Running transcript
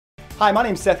Hi, my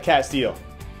name's Seth Casteel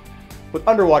with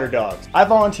Underwater Dogs. I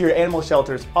volunteer at animal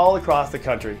shelters all across the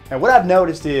country. And what I've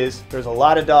noticed is there's a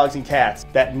lot of dogs and cats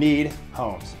that need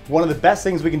homes. One of the best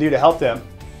things we can do to help them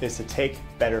is to take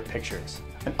better pictures.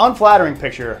 An unflattering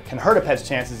picture can hurt a pet's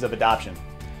chances of adoption,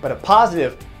 but a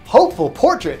positive, hopeful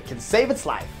portrait can save its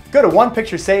life. Go to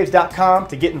onepicturesaves.com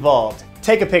to get involved.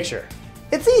 Take a picture.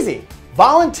 It's easy.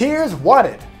 Volunteers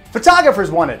wanted.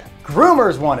 Photographers wanted.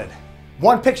 Groomers wanted.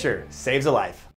 One picture saves a life.